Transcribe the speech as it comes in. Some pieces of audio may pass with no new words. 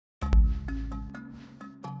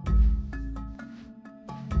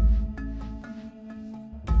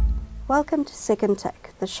Welcome to Second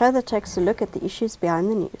Take, the show that takes a look at the issues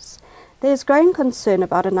behind the news. There is growing concern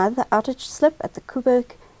about another outage slip at the Koeberg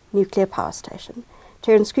nuclear power station.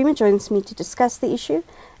 Terence Creamer joins me to discuss the issue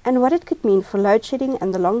and what it could mean for load shedding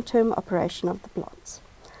and the long-term operation of the plants.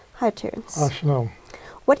 Hi Terence. Hi Chanel.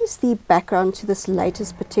 What is the background to this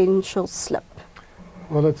latest potential slip?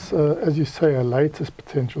 Well, it's, as you say, a latest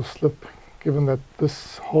potential slip, given that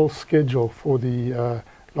this whole schedule for the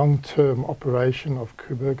long-term operation of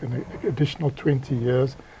Koeberg, an additional 20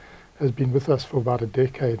 years, has been with us for about a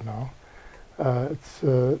decade now.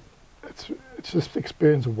 It's just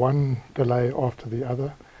experienced one delay after the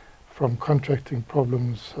other, from contracting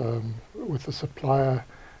problems with the supplier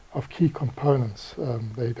of key components.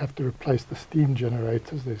 They'd have to replace the steam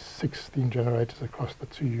generators. There's 6 steam generators across the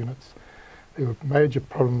 2 units. There were major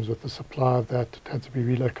problems with the supply of that. It had to be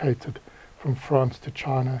relocated from France to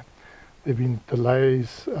China. There have been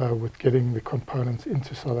delays with getting the components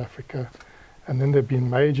into South Africa. And then there have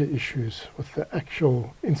been major issues with the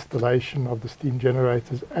actual installation of the steam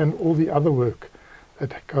generators and all the other work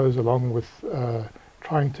that goes along with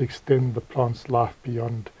trying to extend the plant's life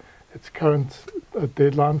beyond its current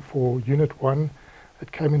deadline for Unit 1.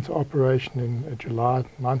 It came into operation in July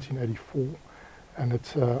 1984, and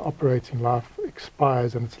its operating life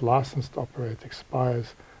expires, and its license to operate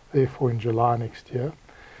expires therefore in July next year.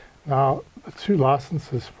 Now, the 2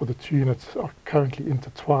 licenses for the 2 units are currently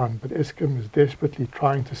intertwined, but Eskom is desperately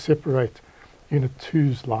trying to separate Unit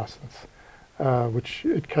 2's license, which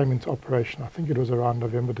it came into operation, I think it was around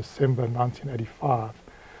November, December 1985.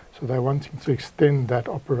 So they're wanting to extend that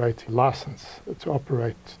operating license to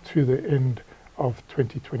operate to the end of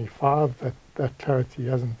 2025. That clarity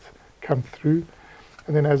hasn't come through.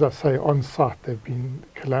 And then, as I say, on site, there have been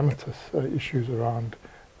calamitous issues around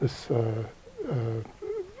this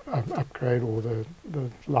upgrade or the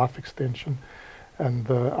life extension, and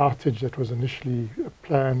the outage that was initially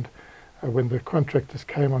planned. When the contractors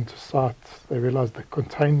came onto site, they realized the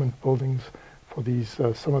containment buildings for these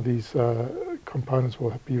some of these components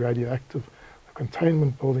will be radioactive. The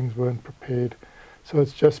containment buildings weren't prepared, so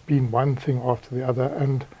it's just been one thing after the other,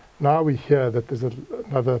 and now we hear that there's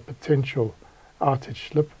another potential outage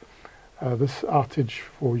slip. This outage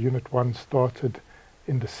for Unit 1 started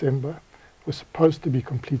in December. Was supposed to be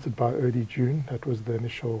completed by early June. That was the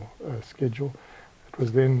initial schedule. It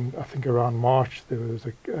was then, I think around March, there was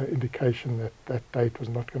an indication that that date was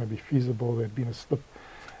not going to be feasible. There had been a slip,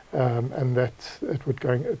 and that it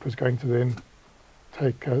was going to then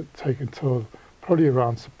take until probably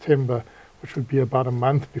around September, which would be about a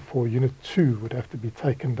month before Unit 2 would have to be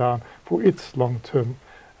taken down for its long-term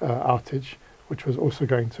outage, which was also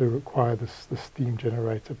going to require this steam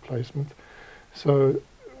generator placement. So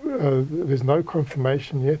there's no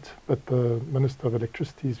confirmation yet, but the Minister of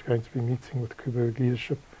Electricity is going to be meeting with Koeberg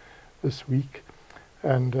leadership this week,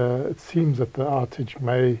 and it seems that the outage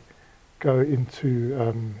may go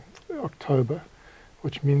into October,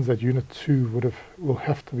 which means that Unit 2 will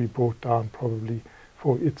have to be brought down probably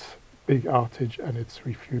for its big outage and its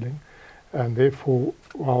refueling. And therefore,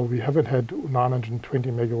 while we haven't had 920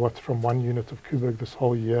 megawatts from one unit of Koeberg this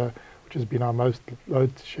whole year, which has been our most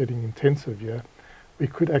load shedding intensive year, we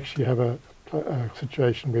could actually have a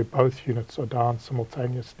situation where both units are down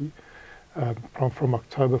simultaneously from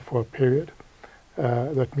October for a period.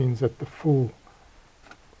 That means that the full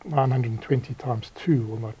 920 times 2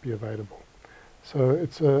 will not be available. So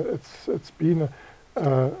it's been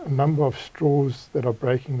a number of straws that are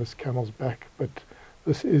breaking this camel's back, but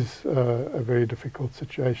this is a very difficult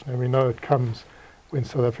situation, and we know it comes when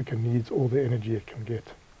South Africa needs all the energy it can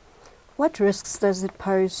get. What risks does it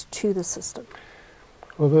pose to the system?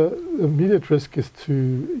 Well, the immediate risk is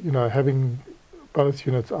to, having both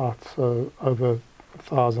units out, so over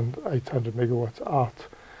 1,800 megawatts out,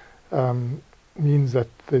 means that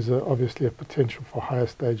there's obviously a potential for higher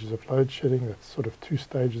stages of load shedding. That's sort of 2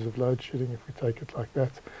 stages of load shedding if we take it like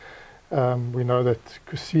that. We know that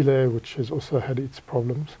Koeberg, which has also had its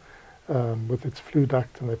problems with its flue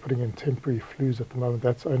duct, and they're putting in temporary flues at the moment,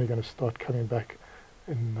 that's only going to start coming back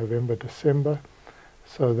in November, December.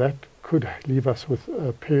 So that could leave us with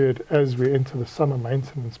a period as we enter the summer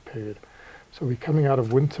maintenance period. So we're coming out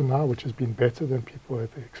of winter now, which has been better than people had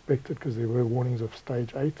expected because there were warnings of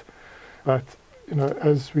stage 8. But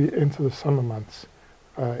as we enter the summer months,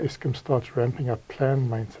 Eskom starts ramping up planned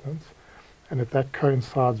maintenance. And if that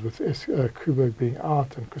coincides with Koeberg being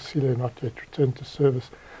out and Koeberg not yet returned to service,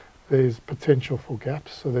 there's potential for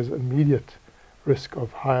gaps. So there's immediate risk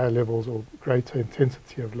of higher levels or greater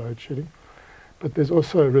intensity of load shedding. But there's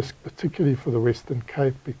also a risk, particularly for the Western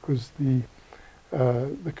Cape, because the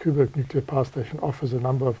the Koeberg nuclear power station offers a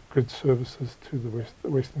number of grid services to the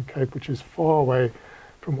Western Cape, which is far away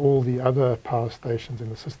from all the other power stations in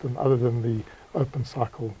the system other than the open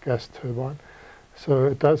cycle gas turbine. So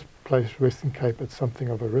it does place Western Cape at something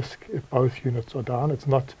of a risk if both units are down. It's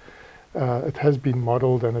not, it has been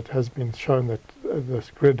modelled and it has been shown that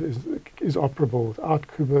this grid is operable without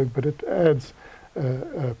Koeberg, but it adds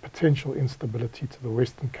potential instability to the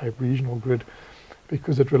Western Cape regional grid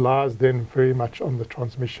because it relies then very much on the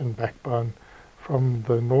transmission backbone from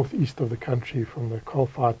the northeast of the country, from the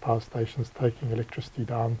coal-fired power stations taking electricity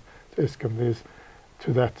down to Eskom,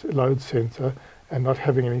 to that load centre, and not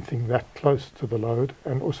having anything that close to the load.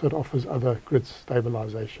 And also it offers other grid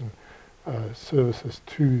stabilisation services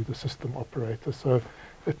to the system operator. So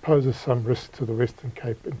it poses some risk to the Western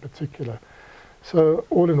Cape in particular. So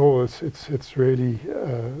all in all, it's really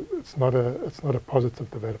it's not a positive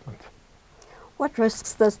development. What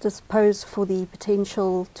risks does this pose for the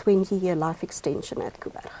potential 20-year life extension at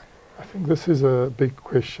Koeberg? I think this is a big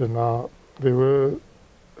question now.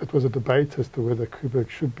 It was a debate as to whether Koeberg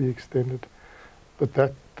should be extended, but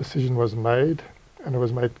that decision was made, and it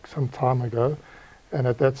was made some time ago. And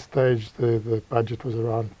at that stage, the budget was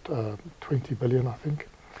around 20 billion, I think.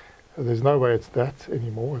 There's no way it's that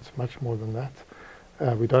anymore. It's much more than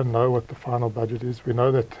that. We don't know what the final budget is. We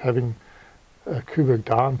know that having Koeberg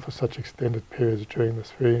down for such extended periods during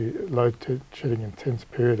this very load shedding intense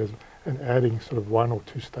period and adding sort of 1 or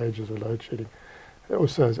 2 stages of load shedding, it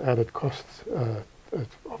also has added costs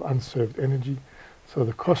of unserved energy. So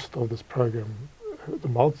the cost of this program, the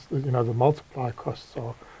multiplier costs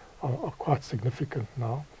are quite significant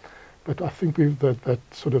now. But I think that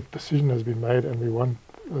sort of decision has been made, and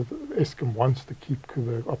Eskom wants to keep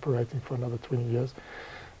Koeberg operating for another 20 years.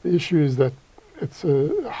 The issue is that it's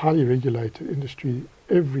a highly regulated industry.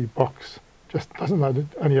 Every box just doesn't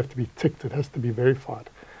only have to be ticked, it has to be verified.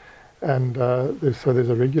 And there's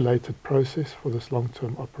a regulated process for this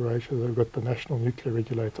long-term operation. They've got the national nuclear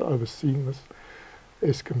regulator overseeing this.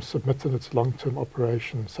 Eskom submitted its long-term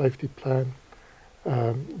operation safety plan.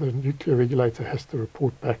 The nuclear regulator has to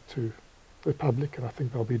report back to the public, and I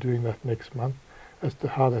think they'll be doing that next month as to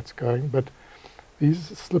how that's going. But these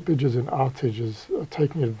slippages and outages are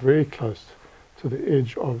taking it very close to the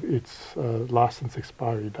edge of its license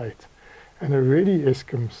expiry date. And already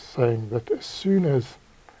Eskom's saying that as soon as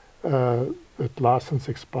that license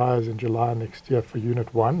expires in July next year for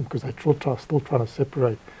Unit 1, because they're still trying to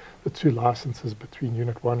separate the 2 licenses between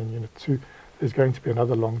Unit 1 and Unit 2, there's going to be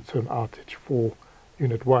another long-term outage for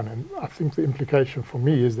Unit 1. And I think the implication for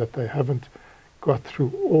me is that they haven't got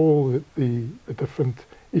through all the different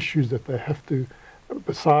issues that they have to,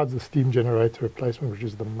 besides the steam generator replacement, which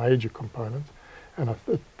is the major component. And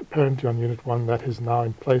apparently on Unit 1 that is now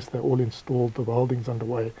in place, they're all installed, the welding's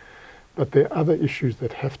underway. But there are other issues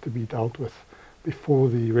that have to be dealt with before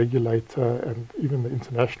the regulator and even the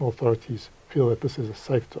international authorities feel that this is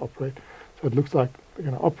safe to operate. So it looks like they're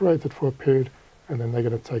going to operate it for a period and then they're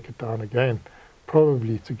going to take it down again,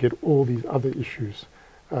 probably to get all these other issues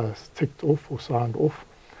ticked off or signed off.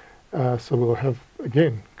 So we'll have,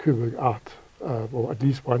 again, Koeberg out, or at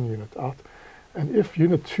least 1 unit out. And if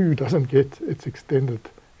Unit 2 doesn't get its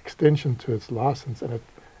extension to its license,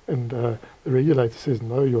 and the regulator says,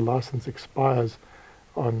 no, your license expires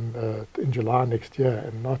in July next year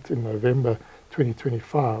and not in November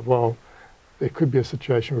 2025, well, there could be a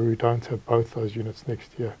situation where we don't have both those units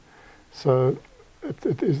next year. So I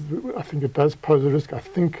think it does pose a risk. I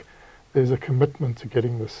think there's a commitment to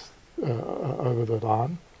getting this over the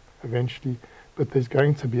line eventually, but there's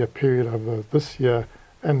going to be a period over this year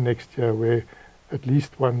and next year where at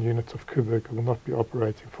least 1 unit of Koeberg will not be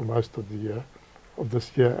operating for most of the year, of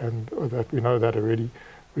this year, and that we know that already.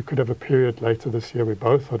 We could have a period later this year where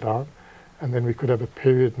both are down, and then we could have a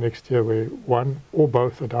period next year where 1 or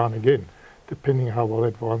both are down again, depending how well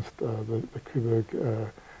advanced the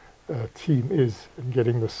Koeberg team is in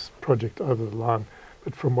getting this project over the line.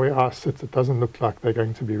 But from where I sit, it doesn't look like they're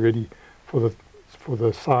going to be ready for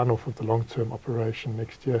the sign-off of the long-term operation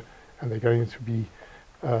next year, and they're going to be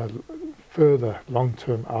further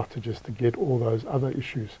long-term outages to get all those other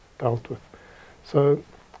issues dealt with. So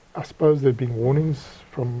I suppose there have been warnings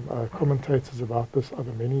from commentators about this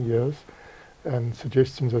over many years and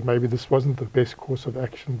suggestions that maybe this wasn't the best course of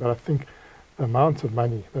action, but I think the amount of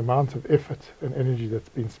money, the amount of effort and energy that's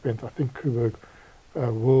been spent, I think Koeberg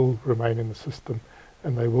will remain in the system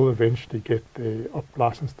and they will eventually get their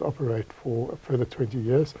license to operate for a further 20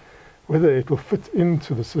 years. Whether it will fit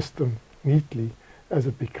into the system neatly as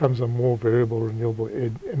it becomes a more variable renewable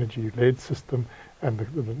energy-led system, and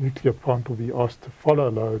the nuclear plant will be asked to follow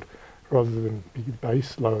load rather than be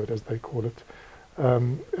base load, as they call it.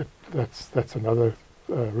 that's another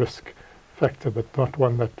risk factor, but not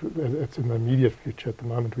one that it's in the immediate future. At the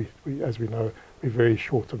moment, as we know, we're very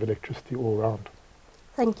short of electricity all around.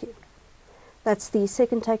 Thank you. That's the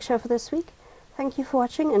Second Take show for this week. Thank you for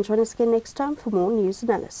watching, and join us again next time for more news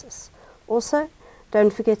analysis. Also,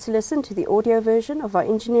 don't forget to listen to the audio version of our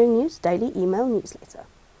Engineering News daily email newsletter.